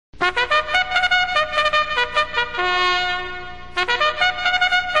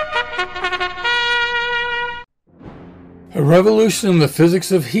A revolution in the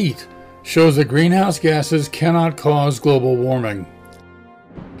physics of heat shows that greenhouse gases cannot cause global warming.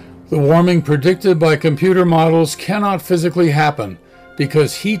 The warming predicted by computer models cannot physically happen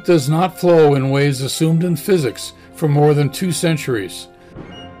because heat does not flow in ways assumed in physics for more than 2 centuries.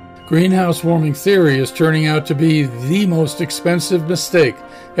 Greenhouse warming theory is turning out to be the most expensive mistake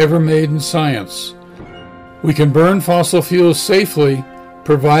ever made in science. We can burn fossil fuels safely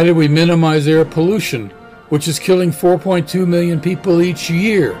provided we minimize air pollution, which is killing 4.2 million people each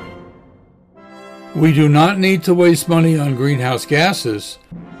year. We do not need to waste money on greenhouse gases.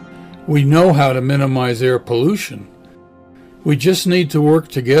 We know how to minimize air pollution. We just need to work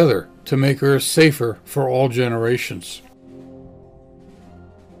together to make Earth safer for all generations.